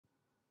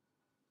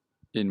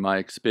In my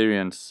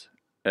experience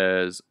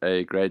as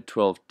a grade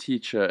 12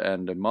 teacher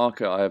and a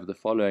marker, I have the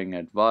following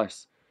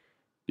advice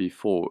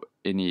before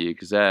any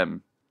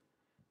exam.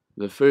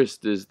 The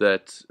first is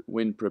that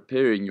when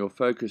preparing, your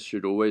focus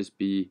should always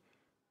be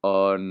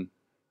on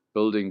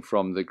building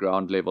from the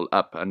ground level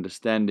up,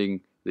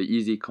 understanding the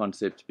easy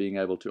concepts, being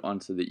able to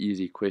answer the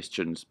easy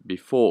questions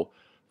before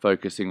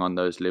focusing on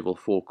those level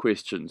 4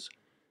 questions.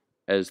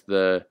 As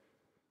the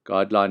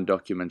guideline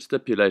document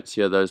stipulates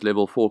here, those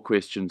level 4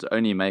 questions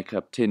only make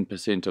up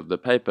 10% of the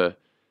paper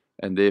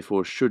and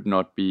therefore should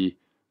not be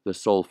the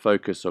sole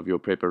focus of your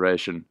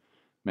preparation.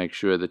 Make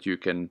sure that you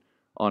can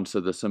answer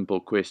the simple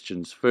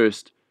questions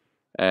first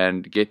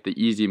and get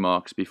the easy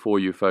marks before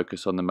you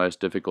focus on the most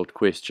difficult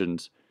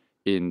questions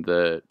in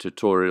the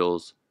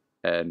tutorials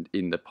and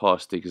in the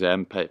past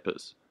exam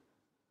papers.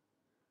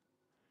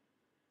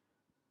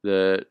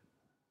 The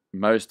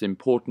most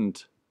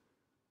important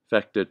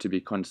factor to be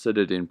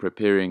considered in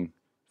preparing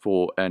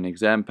for an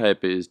exam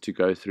paper is to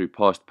go through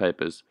past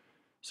papers,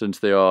 since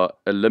there are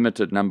a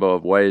limited number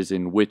of ways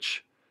in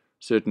which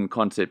certain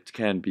concepts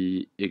can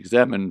be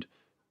examined.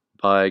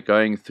 By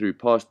going through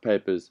past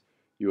papers,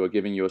 you are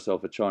giving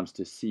yourself a chance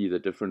to see the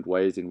different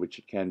ways in which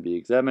it can be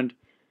examined.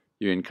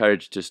 You're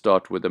encouraged to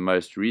start with the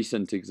most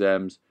recent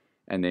exams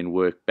and then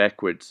work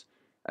backwards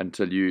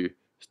until you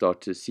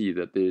start to see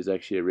that there is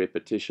actually a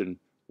repetition,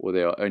 or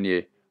there are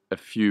only a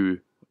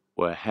few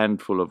or a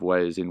handful of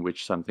ways in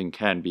which something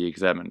can be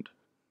examined.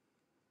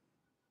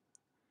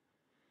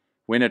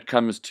 When it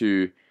comes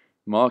to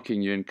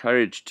marking, you're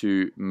encouraged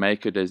to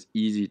make it as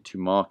easy to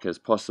mark as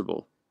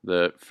possible.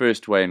 The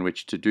first way in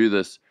which to do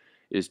this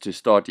is to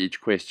start each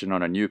question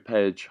on a new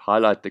page,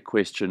 highlight the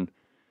question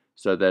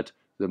so that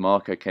the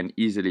marker can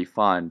easily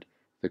find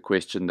the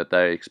question that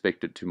they are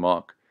expected to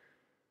mark.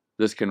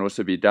 This can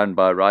also be done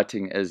by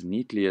writing as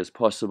neatly as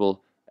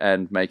possible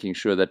and making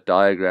sure that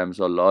diagrams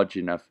are large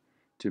enough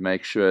to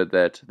make sure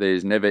that there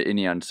is never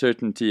any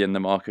uncertainty and the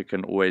marker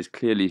can always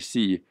clearly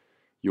see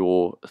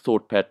your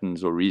thought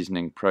patterns or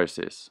reasoning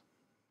process.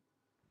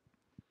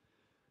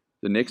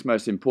 The next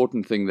most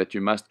important thing that you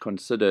must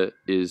consider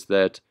is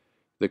that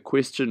the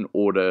question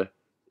order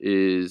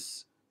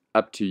is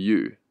up to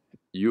you.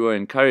 You are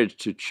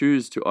encouraged to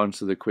choose to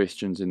answer the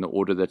questions in the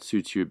order that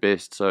suits you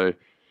best. So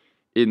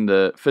in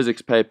the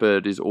physics paper,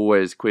 it is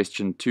always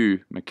question 2,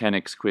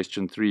 mechanics,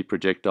 question 3,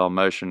 projectile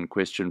motion,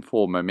 question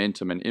 4,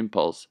 momentum and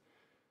impulse.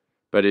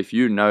 But if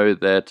you know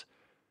that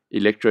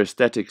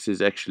electrostatics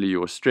is actually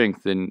your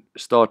strength, then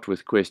start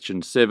with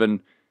question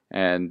 7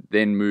 and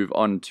then move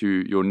on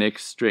to your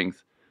next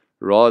strength.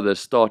 Rather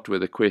start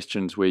with the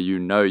questions where you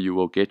know you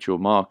will get your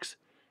marks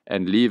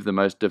and leave the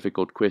most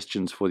difficult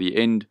questions for the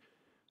end,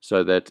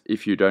 so that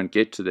if you don't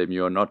get to them,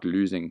 you are not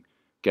losing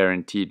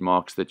guaranteed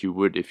marks that you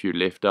would if you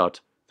left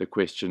out the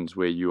questions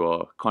where you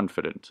are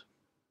confident.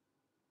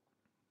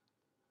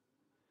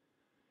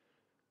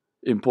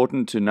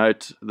 Important to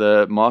note,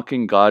 the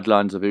marking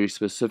guidelines are very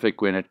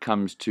specific when it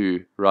comes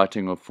to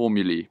writing of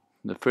formulae.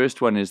 The first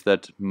one is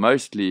that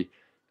mostly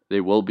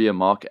there will be a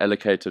mark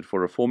allocated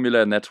for a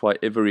formula, and that's why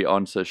every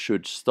answer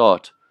should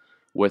start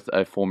with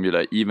a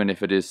formula, even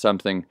if it is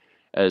something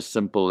as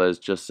simple as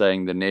just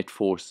saying the net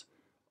force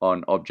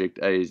on object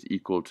A is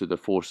equal to the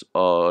force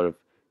of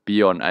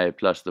B on A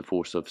plus the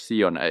force of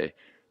C on A.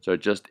 So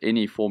just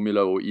any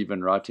formula, or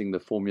even writing the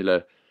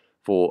formula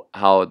for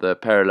how the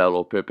parallel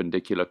or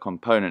perpendicular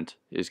component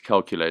is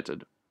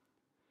calculated.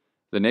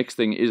 The next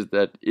thing is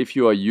that if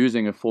you are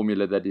using a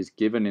formula that is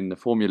given in the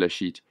formula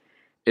sheet,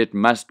 it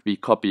must be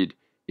copied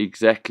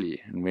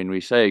exactly. And when we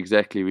say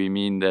exactly, we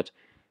mean that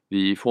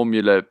the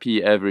formula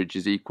P average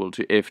is equal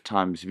to F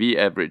times V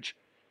average.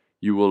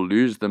 You will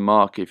lose the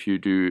mark if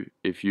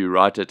you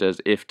write it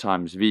as F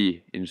times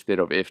V instead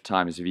of F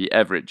times V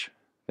average.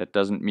 That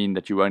doesn't mean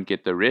that you won't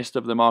get the rest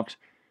of the marks,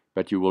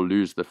 but you will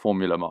lose the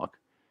formula mark.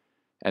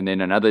 And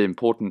then another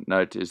important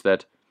note is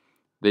that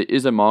there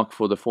is a mark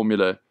for the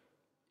formula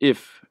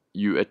if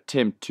you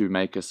attempt to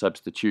make a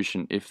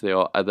substitution, if there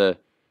are other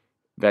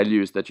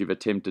values that you've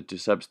attempted to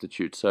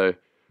substitute. So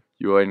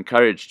you are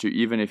encouraged to,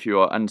 even if you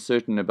are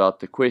uncertain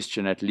about the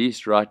question, at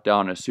least write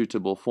down a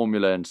suitable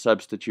formula and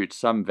substitute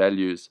some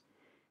values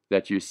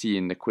that you see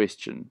in the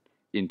question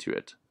into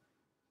it.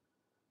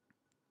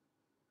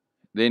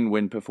 Then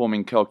when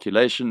performing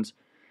calculations,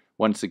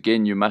 once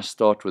again you must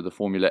start with the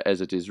formula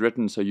as it is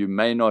written, so you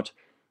may not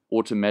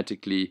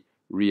automatically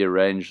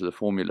rearrange the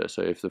formula.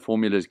 So if the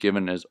formula is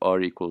given as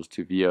R equals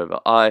to V over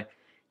I,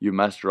 you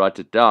must write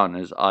it down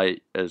as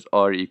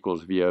R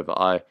equals V over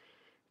I,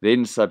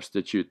 then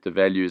substitute the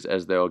values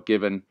as they are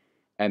given,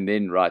 and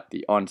then write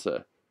the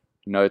answer.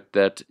 Note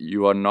that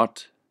you are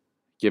not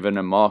given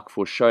a mark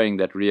for showing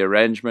that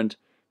rearrangement,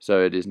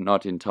 so it is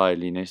not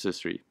entirely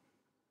necessary.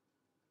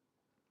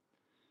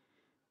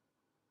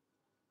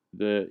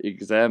 The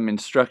exam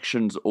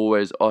instructions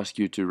always ask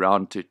you to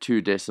round to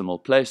 2 decimal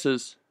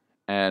places,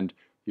 and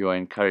you are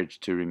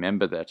encouraged to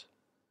remember that.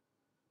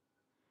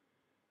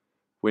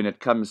 When it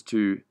comes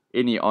to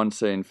any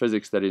answer in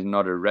physics that is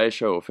not a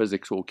ratio, or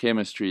physics or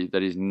chemistry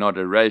that is not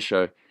a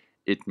ratio,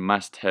 it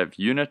must have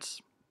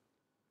units.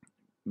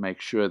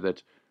 make sure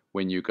that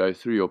when you go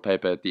through your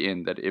paper at the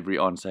end that every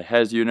answer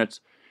has units.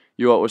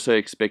 You are also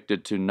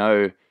expected to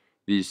know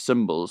these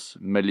symbols,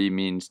 milli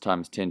means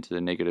times 10 to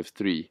the negative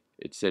 3,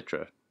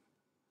 etc.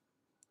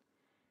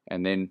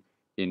 And then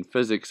in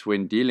physics,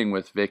 when dealing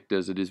with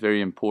vectors, it is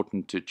very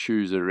important to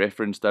choose a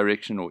reference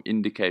direction or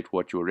indicate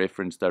what your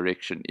reference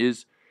direction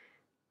is.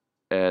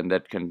 And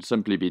that can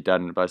simply be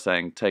done by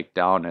saying take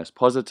down as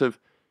positive.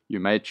 You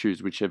may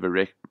choose whichever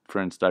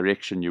reference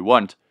direction you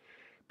want,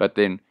 but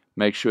then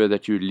make sure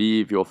that you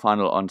leave your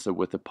final answer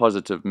with a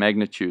positive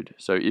magnitude.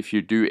 So if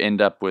you do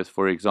end up with,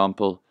 for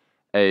example,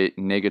 a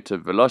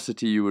negative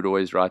velocity, you would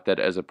always write that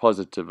as a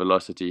positive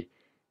velocity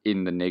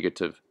in the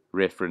negative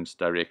reference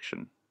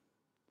direction.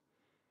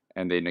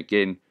 And then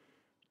again,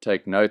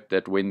 take note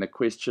that when the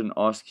question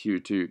asks you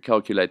to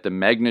calculate the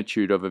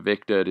magnitude of a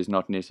vector, it is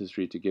not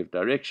necessary to give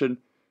direction,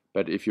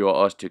 but if you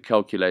are asked to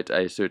calculate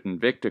a certain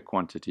vector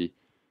quantity,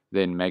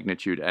 then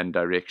magnitude and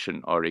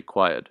direction are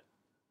required.